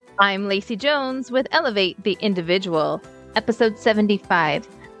I'm Lacey Jones with Elevate the Individual, episode 75,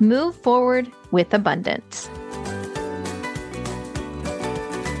 Move Forward with Abundance.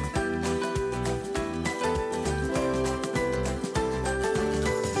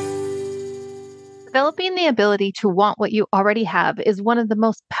 Developing the ability to want what you already have is one of the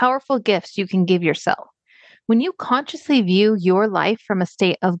most powerful gifts you can give yourself. When you consciously view your life from a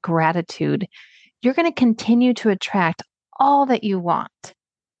state of gratitude, you're going to continue to attract all that you want.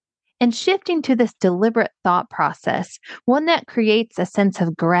 And shifting to this deliberate thought process, one that creates a sense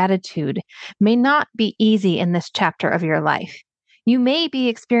of gratitude, may not be easy in this chapter of your life. You may be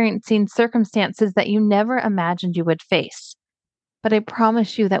experiencing circumstances that you never imagined you would face. But I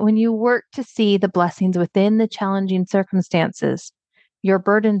promise you that when you work to see the blessings within the challenging circumstances, your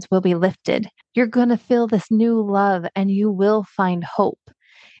burdens will be lifted. You're going to feel this new love and you will find hope.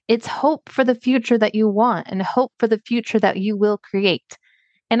 It's hope for the future that you want and hope for the future that you will create.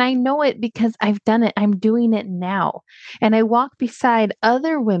 And I know it because I've done it. I'm doing it now. And I walk beside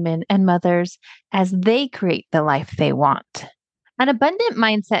other women and mothers as they create the life they want. An abundant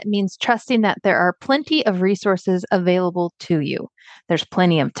mindset means trusting that there are plenty of resources available to you. There's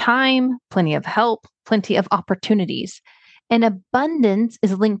plenty of time, plenty of help, plenty of opportunities. And abundance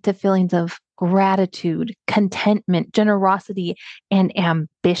is linked to feelings of gratitude, contentment, generosity, and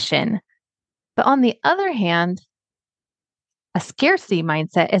ambition. But on the other hand, a scarcity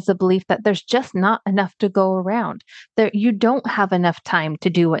mindset is the belief that there's just not enough to go around. You don't have enough time to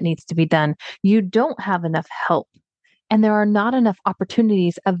do what needs to be done. You don't have enough help. And there are not enough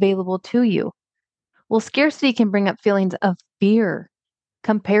opportunities available to you. Well, scarcity can bring up feelings of fear,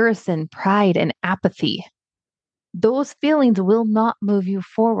 comparison, pride, and apathy. Those feelings will not move you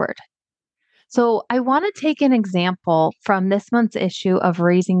forward. So I want to take an example from this month's issue of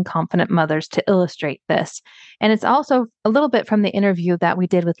Raising Confident Mothers to illustrate this. And it's also a little bit from the interview that we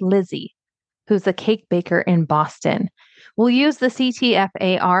did with Lizzie, who's a cake baker in Boston. We'll use the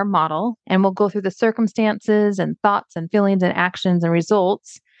CTFAR model and we'll go through the circumstances and thoughts and feelings and actions and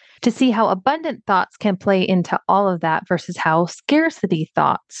results to see how abundant thoughts can play into all of that versus how scarcity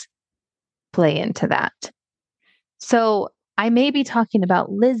thoughts play into that. So I may be talking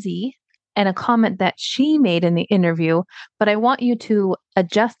about Lizzie and a comment that she made in the interview, but I want you to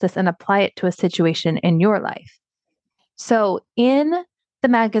adjust this and apply it to a situation in your life. So in the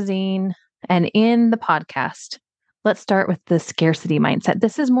magazine and in the podcast, let's start with the scarcity mindset.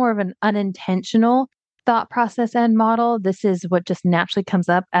 This is more of an unintentional thought process and model. This is what just naturally comes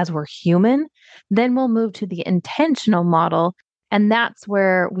up as we're human. Then we'll move to the intentional model. And that's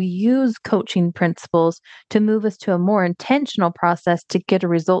where we use coaching principles to move us to a more intentional process to get a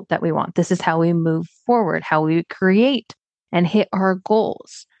result that we want. This is how we move forward, how we create and hit our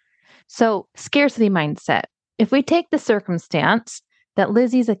goals. So, scarcity mindset. If we take the circumstance that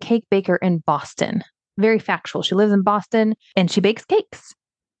Lizzie's a cake baker in Boston, very factual. She lives in Boston and she bakes cakes.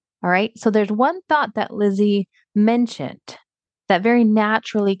 All right. So, there's one thought that Lizzie mentioned that very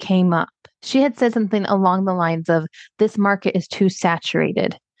naturally came up. She had said something along the lines of, this market is too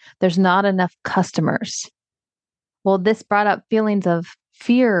saturated. There's not enough customers. Well, this brought up feelings of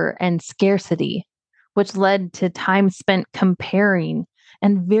fear and scarcity, which led to time spent comparing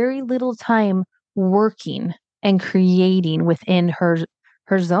and very little time working and creating within her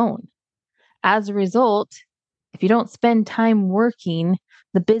zone. As a result, if you don't spend time working,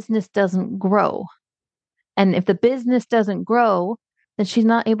 the business doesn't grow. And if the business doesn't grow, then she's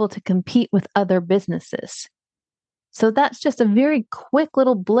not able to compete with other businesses. So that's just a very quick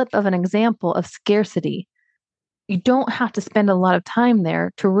little blip of an example of scarcity. You don't have to spend a lot of time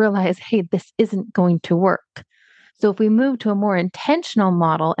there to realize, hey, this isn't going to work. So if we move to a more intentional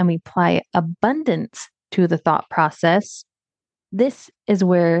model and we apply abundance to the thought process, this is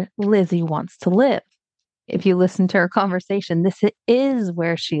where Lizzie wants to live. If you listen to her conversation, this is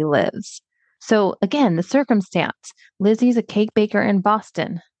where she lives. So again, the circumstance, Lizzie's a cake baker in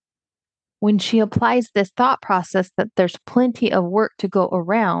Boston. When she applies this thought process that there's plenty of work to go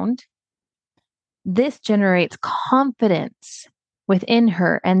around, this generates confidence within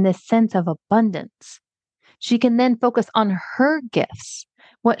her and this sense of abundance. She can then focus on her gifts,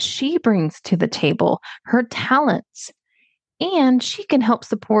 what she brings to the table, her talents, and she can help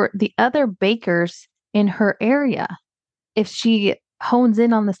support the other bakers in her area. If she hones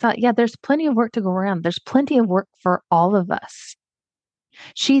in on this thought, yeah, there's plenty of work to go around. There's plenty of work for all of us.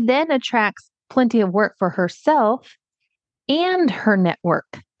 She then attracts plenty of work for herself and her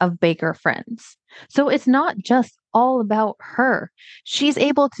network of baker friends. So it's not just all about her. She's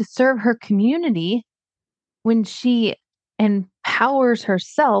able to serve her community when she empowers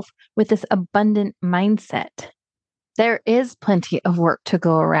herself with this abundant mindset there is plenty of work to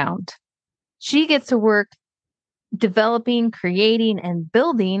go around. She gets to work developing, creating, and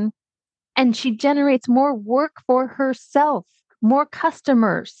building, and she generates more work for herself, more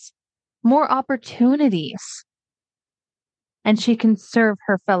customers, more opportunities, and she can serve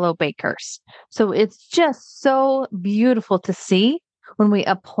her fellow bakers. So it's just so beautiful to see when we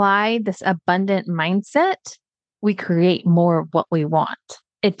apply this abundant mindset, we create more of what we want.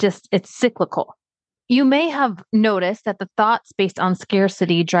 It's cyclical. You may have noticed that the thoughts based on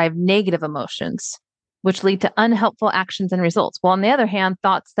scarcity drive negative emotions, which lead to unhelpful actions and results. While on the other hand,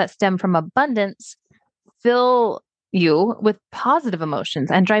 thoughts that stem from abundance fill you with positive emotions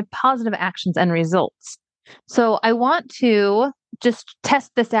and drive positive actions and results. So I want to just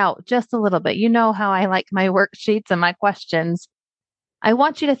test this out just a little bit. You know how I like my worksheets and my questions. I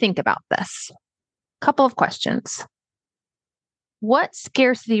want you to think about this. Couple of questions. What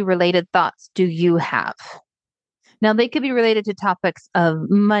scarcity related thoughts do you have? Now, they could be related to topics of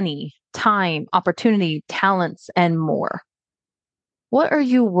money, time, opportunity, talents, and more. What are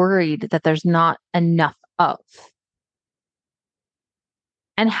you worried that there's not enough of?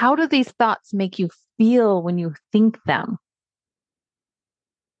 And how do these thoughts make you feel when you think them?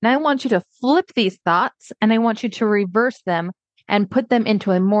 And I want you to flip these thoughts and I want you to reverse them and put them into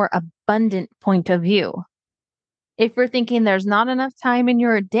a more abundant point of view. If you're thinking there's not enough time in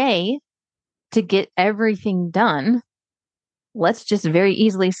your day to get everything done, let's just very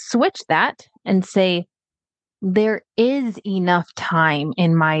easily switch that and say, there is enough time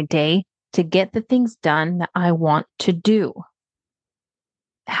in my day to get the things done that I want to do.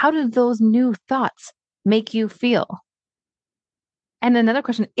 How do those new thoughts make you feel? And another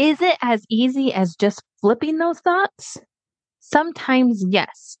question, is it as easy as just flipping those thoughts? Sometimes,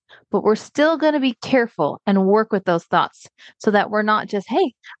 yes, but we're still going to be careful and work with those thoughts so that we're not just,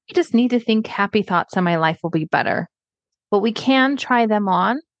 hey, I just need to think happy thoughts and my life will be better. But we can try them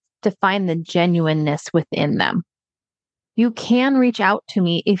on to find the genuineness within them. You can reach out to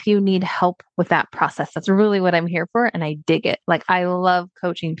me if you need help with that process. That's really what I'm here for. And I dig it. Like, I love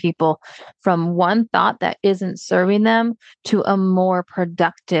coaching people from one thought that isn't serving them to a more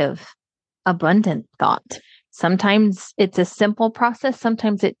productive, abundant thought. Sometimes it's a simple process.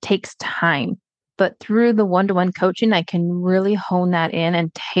 Sometimes it takes time. But through the one-to-one coaching, I can really hone that in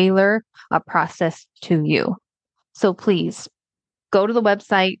and tailor a process to you. So please go to the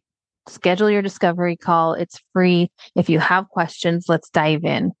website, schedule your discovery call. It's free. If you have questions, let's dive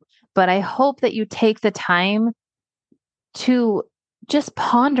in. But I hope that you take the time to just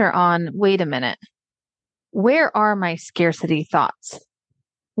ponder on, wait a minute, where are my scarcity thoughts?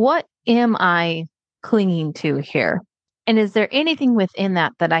 What am I clinging to here? And is there anything within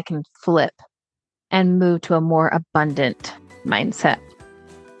that that I can flip and move to a more abundant mindset?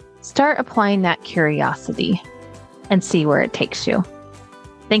 Start applying that curiosity and see where it takes you.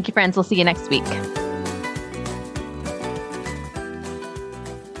 Thank you, friends. We'll see you next week.